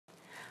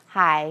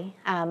Hi,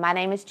 my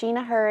name is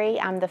Gina Hurry.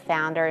 I'm the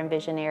founder and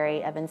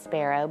visionary of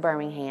Inspiro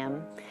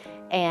Birmingham,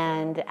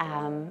 and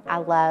I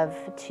love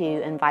to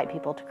invite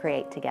people to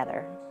create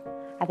together.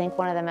 I think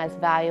one of the most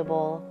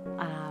valuable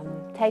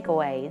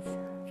takeaways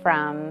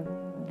from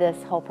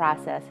this whole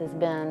process has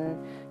been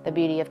the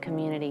beauty of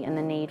community and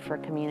the need for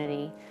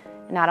community,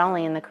 not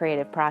only in the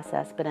creative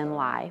process but in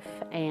life.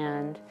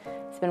 And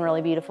it's been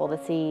really beautiful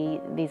to see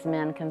these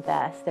men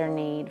confess their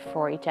need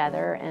for each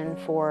other and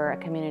for a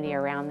community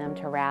around them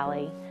to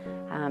rally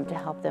to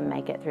help them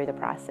make it through the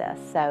process.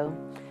 So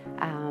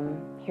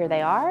here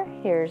they are,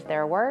 here's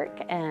their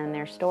work and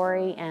their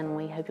story, and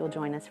we hope you'll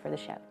join us for the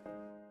show.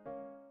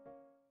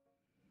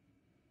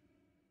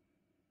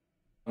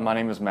 My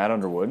name is Matt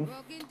Underwood.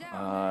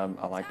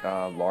 I like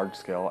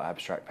large-scale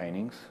abstract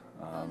paintings.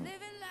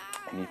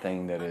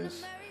 Anything that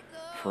is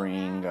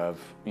freeing of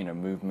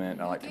movement.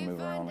 I like to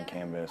move around the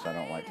canvas. I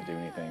don't like to do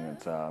anything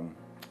that's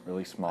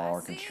really small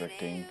or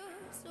constricting.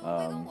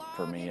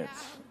 For me,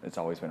 it's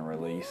always been a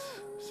release.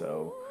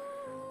 So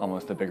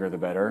almost the bigger the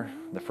better,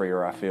 the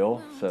freer I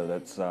feel. So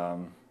that's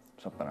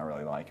something I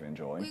really like and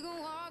enjoy.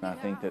 And I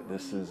think that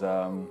this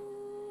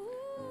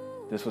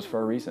was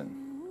for a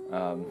reason.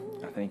 I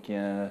think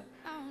I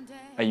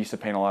used to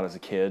paint a lot as a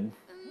kid,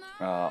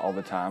 all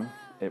the time.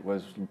 It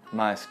was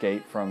my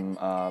escape from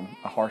a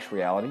harsh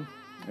reality.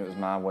 It was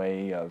my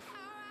way of,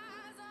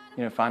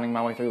 finding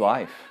my way through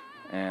life.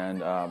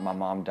 And my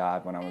mom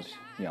died when I was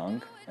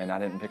young, and I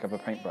didn't pick up a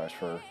paintbrush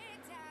for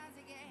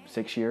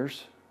 6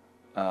 years.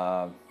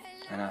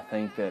 And I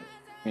think that,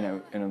 in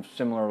a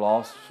similar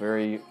loss,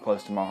 very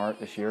close to my heart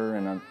this year,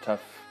 in a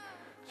tough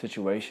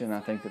situation, I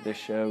think that this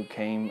show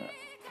came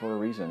for a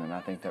reason, and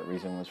I think that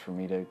reason was for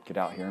me to get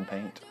out here and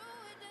paint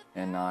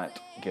and not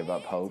give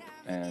up hope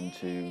and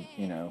to,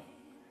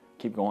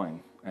 keep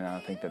going. And I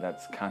think that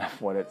that's kind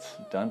of what it's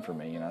done for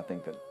me, and I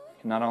think that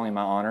not only am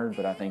I honored,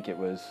 but I think it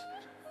was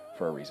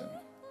for a reason.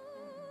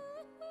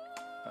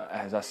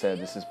 As I said,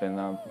 this has been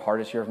the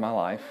hardest year of my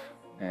life,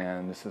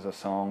 and this is a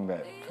song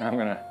that I'm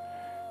going to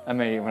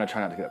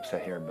try not to get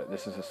upset here, but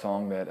this is a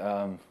song that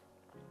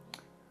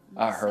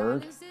I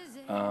heard,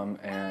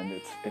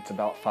 and it's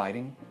about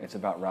fighting. It's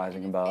about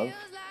rising above.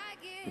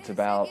 It's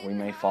about we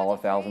may fall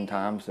 1,000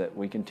 times, that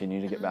we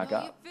continue to get back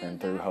up, and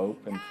through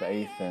hope and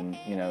faith and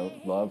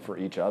love for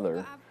each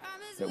other,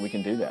 that we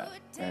can do that.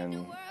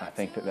 And I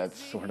think that that's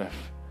sort of,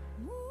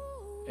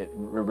 it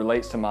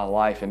relates to my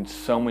life in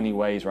so many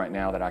ways right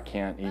now that I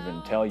can't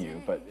even tell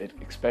you, but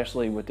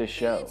especially with this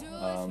show.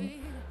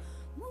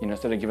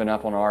 Instead of giving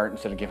up on art,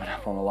 instead of giving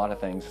up on a lot of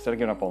things, instead of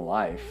giving up on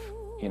life,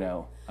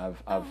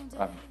 I've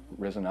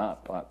risen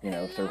up,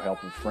 through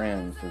help of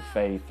friends, through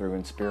faith, through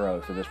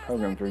Inspiro, through this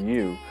program, through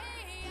you,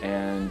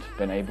 and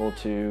been able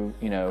to,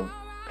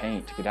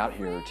 paint, to get out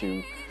here,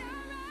 to,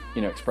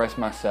 express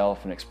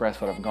myself and express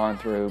what I've gone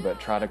through, but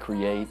try to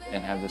create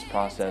and have this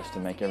process to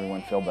make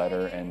everyone feel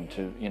better and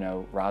to,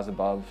 rise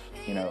above,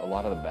 a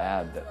lot of the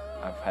bad that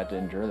I've had to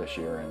endure this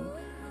year,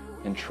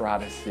 and try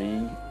to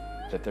see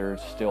that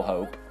there's still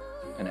hope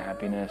and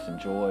happiness and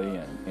joy.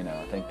 And,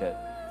 I think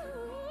that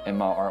in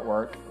my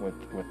artwork with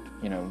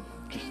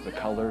just the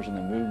colors and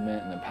the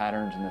movement and the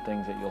patterns and the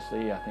things that you'll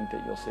see, I think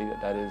that you'll see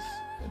that is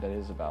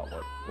about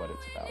what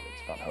it's about.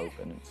 It's about hope,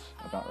 and it's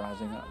about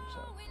rising up. So.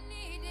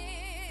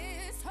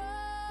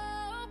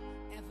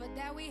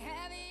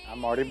 I'm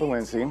Marty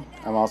Balenci.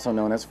 I'm also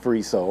known as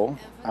Free Soul.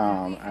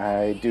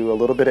 I do a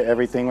little bit of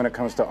everything when it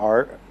comes to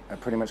art. I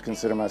pretty much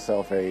consider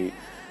myself a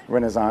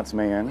Renaissance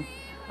man.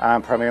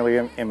 I'm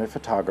primarily am a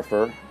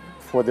photographer.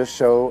 For this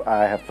show,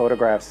 I have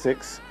photographed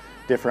 6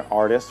 different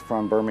artists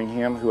from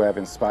Birmingham who have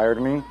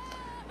inspired me.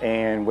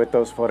 And with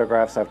those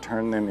photographs, I've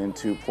turned them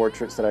into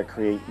portraits that I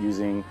create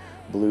using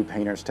blue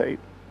painter's tape.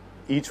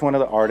 Each one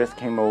of the artists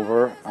came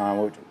over,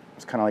 which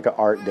was kind of like an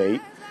art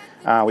date.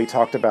 We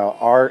talked about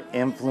art,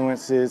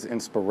 influences,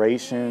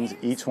 inspirations.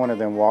 Each one of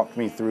them walked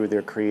me through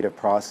their creative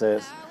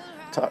process,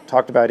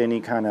 talked about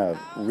any kind of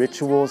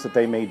rituals that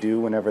they may do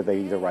whenever they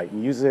either write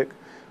music,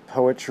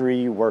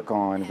 poetry, work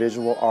on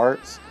visual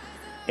arts.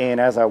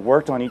 And as I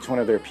worked on each one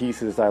of their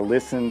pieces, I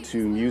listened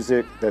to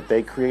music that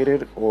they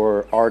created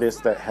or artists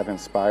that have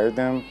inspired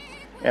them.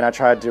 And I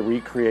tried to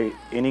recreate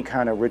any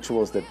kind of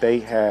rituals that they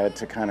had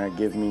to kind of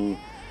give me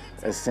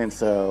a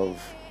sense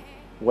of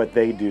what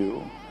they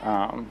do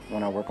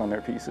when I work on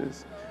their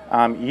pieces.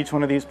 Each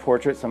one of these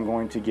portraits I'm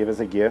going to give as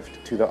a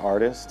gift to the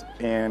artist.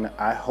 And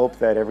I hope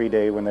that every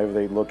day whenever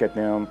they look at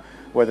them,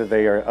 whether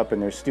they are up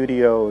in their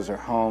studios or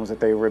homes, that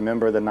they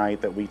remember the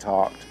night that we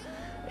talked.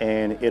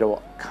 And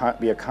it'll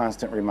be a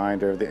constant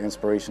reminder of the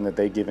inspiration that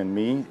they've given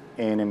me,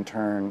 and in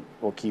turn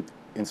will keep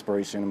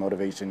inspiration and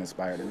motivation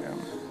inspired in them.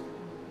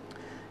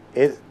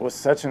 It was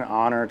such an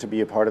honor to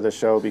be a part of the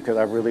show because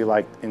I really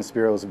liked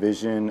Inspiro's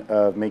vision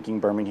of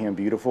making Birmingham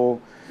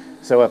beautiful.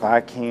 So if I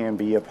can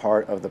be a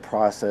part of the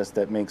process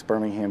that makes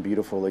Birmingham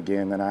beautiful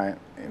again, then I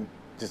am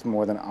just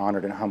more than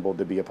honored and humbled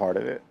to be a part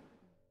of it.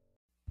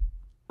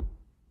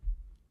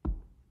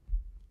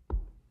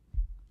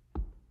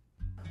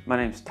 My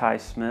name's Ty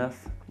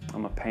Smith.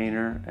 I'm a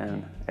painter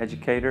and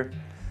educator,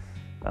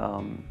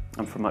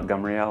 I'm from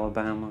Montgomery,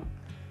 Alabama,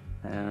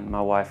 and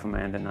my wife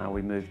Amanda and I,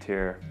 we moved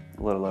here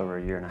a little over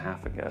a year and a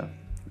half ago,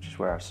 which is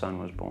where our son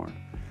was born,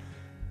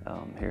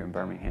 here in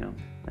Birmingham.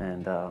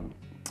 And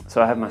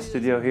so I have my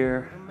studio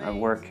here, I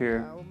work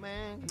here,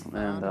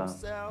 and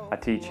I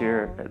teach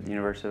here at the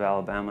University of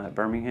Alabama at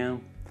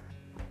Birmingham.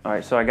 All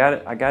right, so I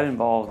got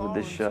involved with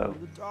this show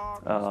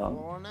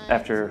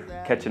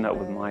after catching up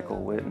with Michael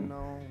Whitten.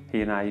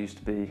 He and I used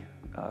to be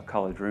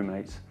college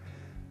roommates.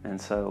 And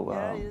so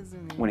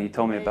when he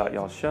told me about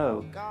y'all's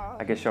show,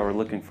 I guess y'all were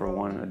looking for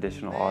one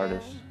additional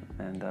artist.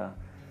 And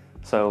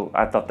so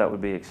I thought that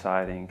would be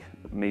exciting.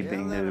 Me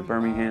being new to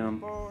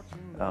Birmingham,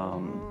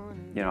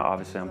 you know,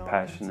 obviously I'm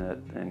passionate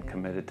and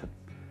committed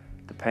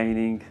to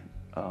painting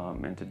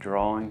and to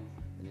drawing.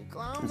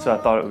 And so I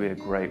thought it would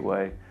be a great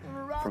way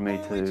for me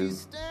to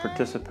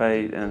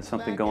participate in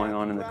something going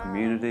on in the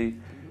community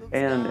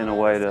and in a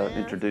way to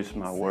introduce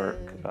my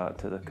work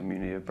to the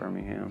community of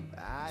Birmingham.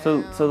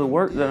 So the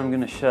work that I'm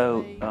going to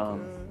show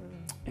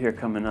here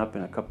coming up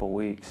in a couple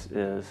weeks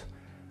is,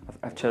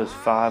 I've chose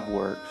 5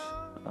 works.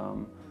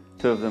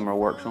 2 of them are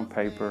works on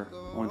paper.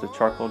 One's a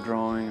charcoal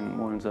drawing and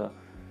one's an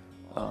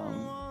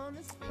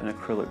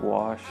acrylic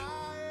wash.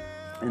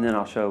 And then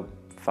I'll show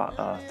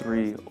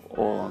 3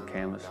 oil on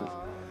canvases.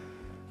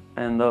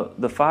 And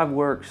the 5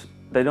 works,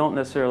 they don't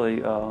necessarily,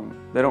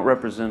 they don't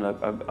represent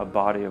a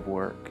body of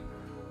work.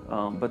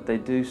 But they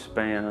do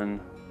span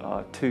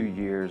 2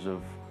 years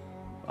of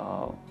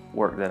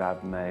work that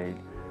I've made.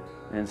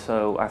 And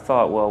so I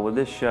thought, well, with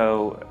this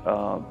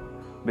show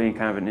being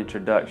kind of an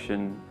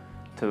introduction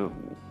to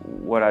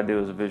what I do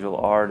as a visual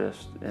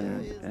artist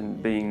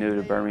and being new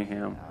to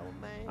Birmingham,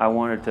 I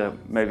wanted to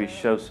maybe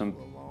show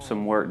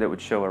some work that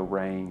would show a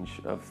range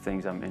of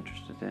things I'm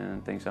interested in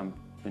and things I've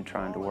been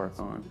trying to work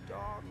on.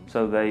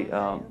 So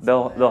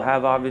they'll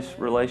have obvious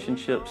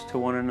relationships to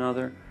one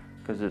another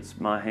because it's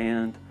my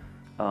hand.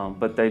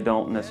 But they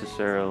don't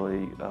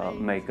necessarily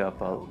make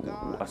up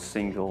a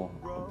single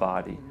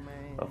body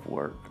of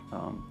work.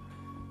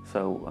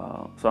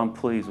 So I'm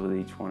pleased with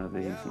each one of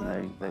these,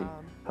 and they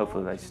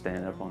hopefully they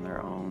stand up on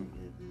their own.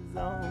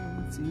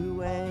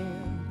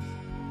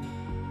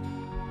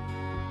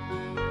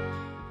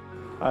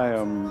 I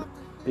am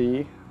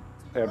E.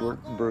 Edward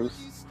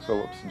Bruce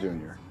Phillips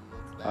Jr.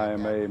 I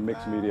am a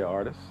mixed media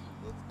artist,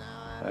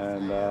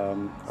 and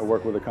I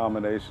work with a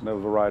combination of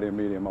a variety of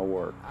medium. I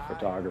work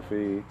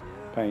photography,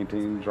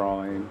 painting,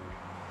 drawing,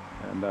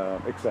 and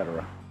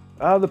etc.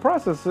 The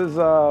process is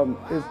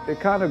it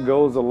kind of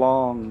goes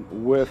along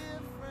with,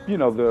 you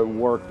know, the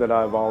work that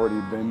I've already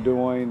been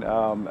doing.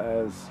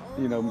 As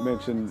you know,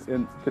 mentioned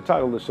in the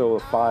title of the show, a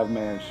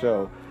 5-man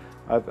show.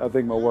 I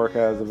think my work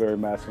has a very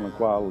masculine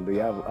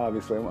quality.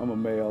 Obviously, I'm a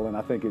male, and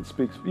I think it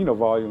speaks, you know,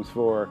 volumes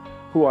for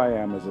who I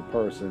am as a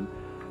person,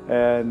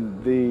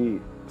 and the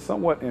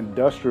somewhat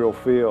industrial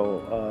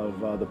feel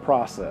of the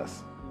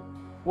process.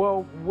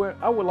 Well,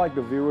 I would like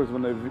the viewers,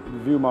 when they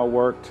view my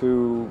work,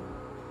 to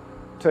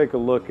take a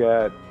look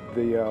at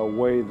the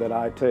way that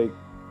I take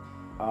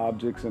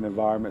objects and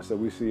environments that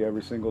we see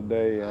every single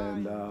day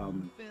and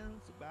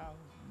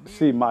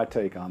see my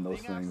take on those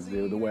things,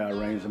 the way I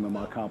arrange them in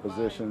my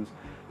compositions.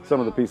 Some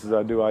of the pieces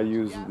I do, I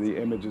use the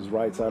images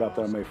right side up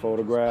that I may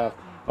photograph.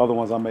 Other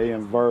ones I may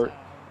invert.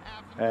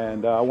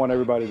 And I want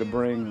everybody to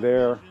bring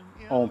their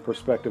own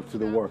perspective to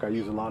the work. I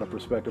use a lot of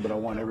perspective, but I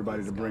want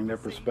everybody to bring their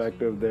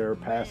perspective, their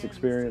past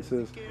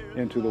experiences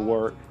into the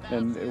work.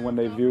 And when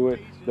they view it,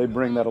 they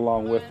bring that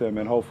along with them,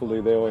 and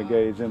hopefully they'll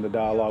engage in the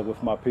dialogue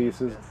with my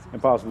pieces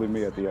and possibly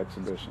me at the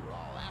exhibition.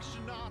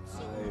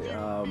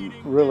 I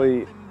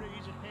really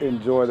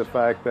enjoy the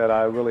fact that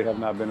I really have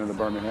not been in the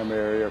Birmingham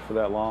area for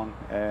that long,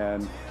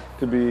 and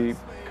to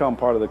become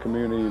part of the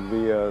community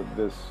via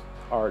this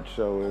art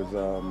show is,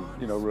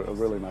 you know, a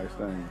really nice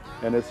thing.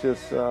 And it's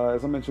just,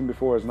 as I mentioned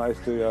before, it's nice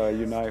to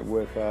unite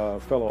with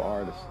fellow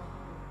artists.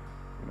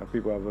 You know,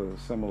 people have a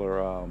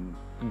similar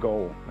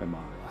goal in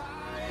mind.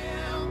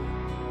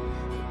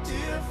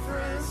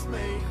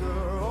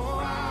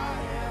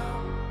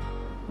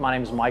 My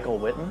name is Michael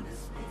Whitten,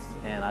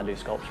 and I do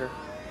sculpture.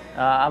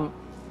 I'm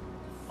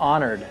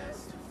honored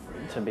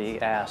to be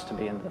asked to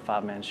be in the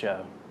 5-man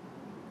show.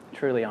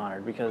 Truly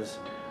honored, because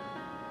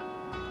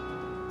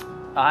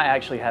I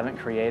actually haven't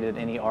created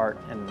any art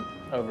in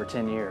over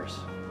 10 years,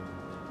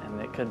 and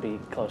it could be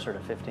closer to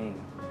 15.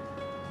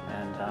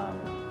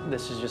 And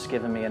this has just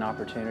given me an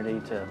opportunity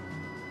to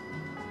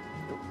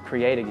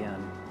create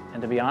again.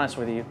 And to be honest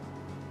with you,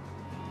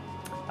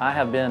 I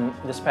have been,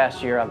 this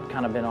past year, I've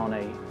kind of been on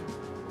a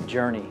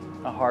journey,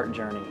 a heart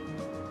journey,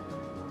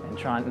 and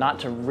trying not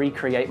to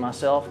recreate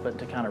myself, but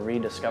to kind of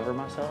rediscover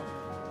myself.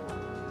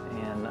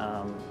 And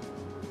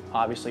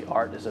obviously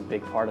art is a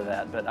big part of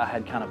that, but I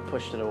had kind of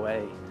pushed it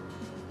away.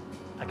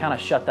 I kind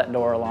of shut that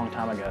door a long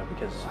time ago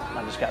because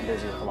I just got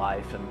busy with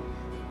life, and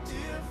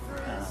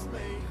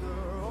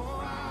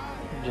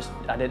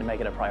I didn't make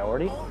it a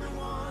priority,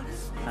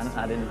 and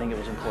I didn't think it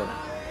was important.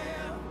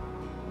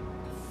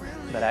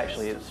 But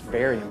actually it's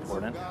very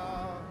important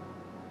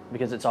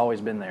because it's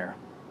always been there,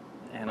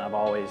 and I've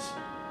always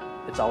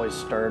it's always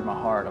stirred my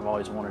heart. I've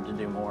always wanted to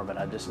do more, but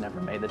I just never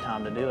made the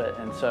time to do it.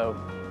 And so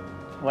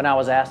when I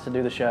was asked to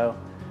do the show,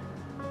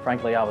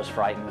 frankly, I was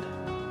frightened.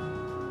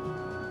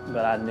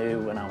 But I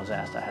knew when I was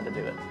asked I had to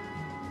do it.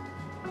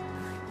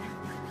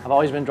 I've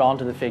always been drawn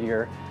to the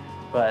figure,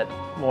 but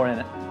more in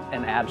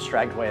an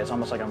abstract way. It's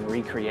almost like I'm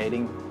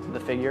recreating the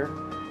figure.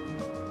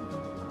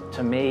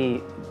 To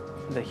me,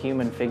 the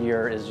human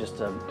figure is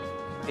just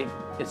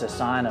it's a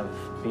sign of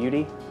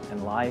beauty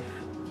and life.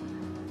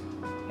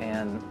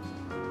 And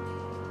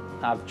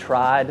I've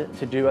tried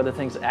to do other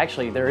things.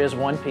 Actually, there is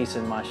one piece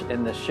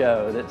in this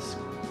show that's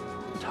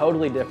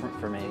totally different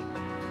for me.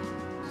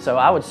 So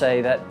I would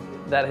say that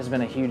has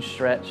been a huge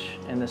stretch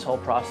in this whole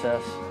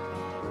process.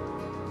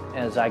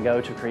 As I go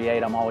to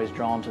create, I'm always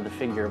drawn to the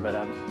figure, but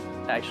I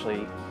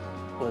actually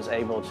was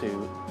able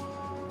to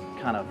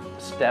kind of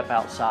step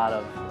outside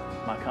of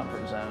my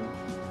comfort zone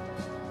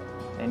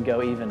and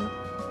go even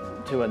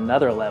to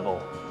another level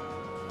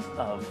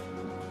of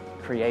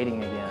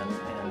creating again.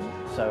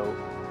 And so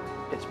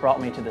it's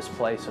brought me to this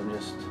place of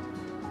just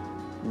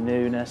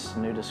newness,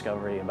 new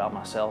discovery about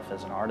myself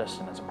as an artist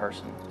and as a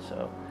person.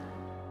 So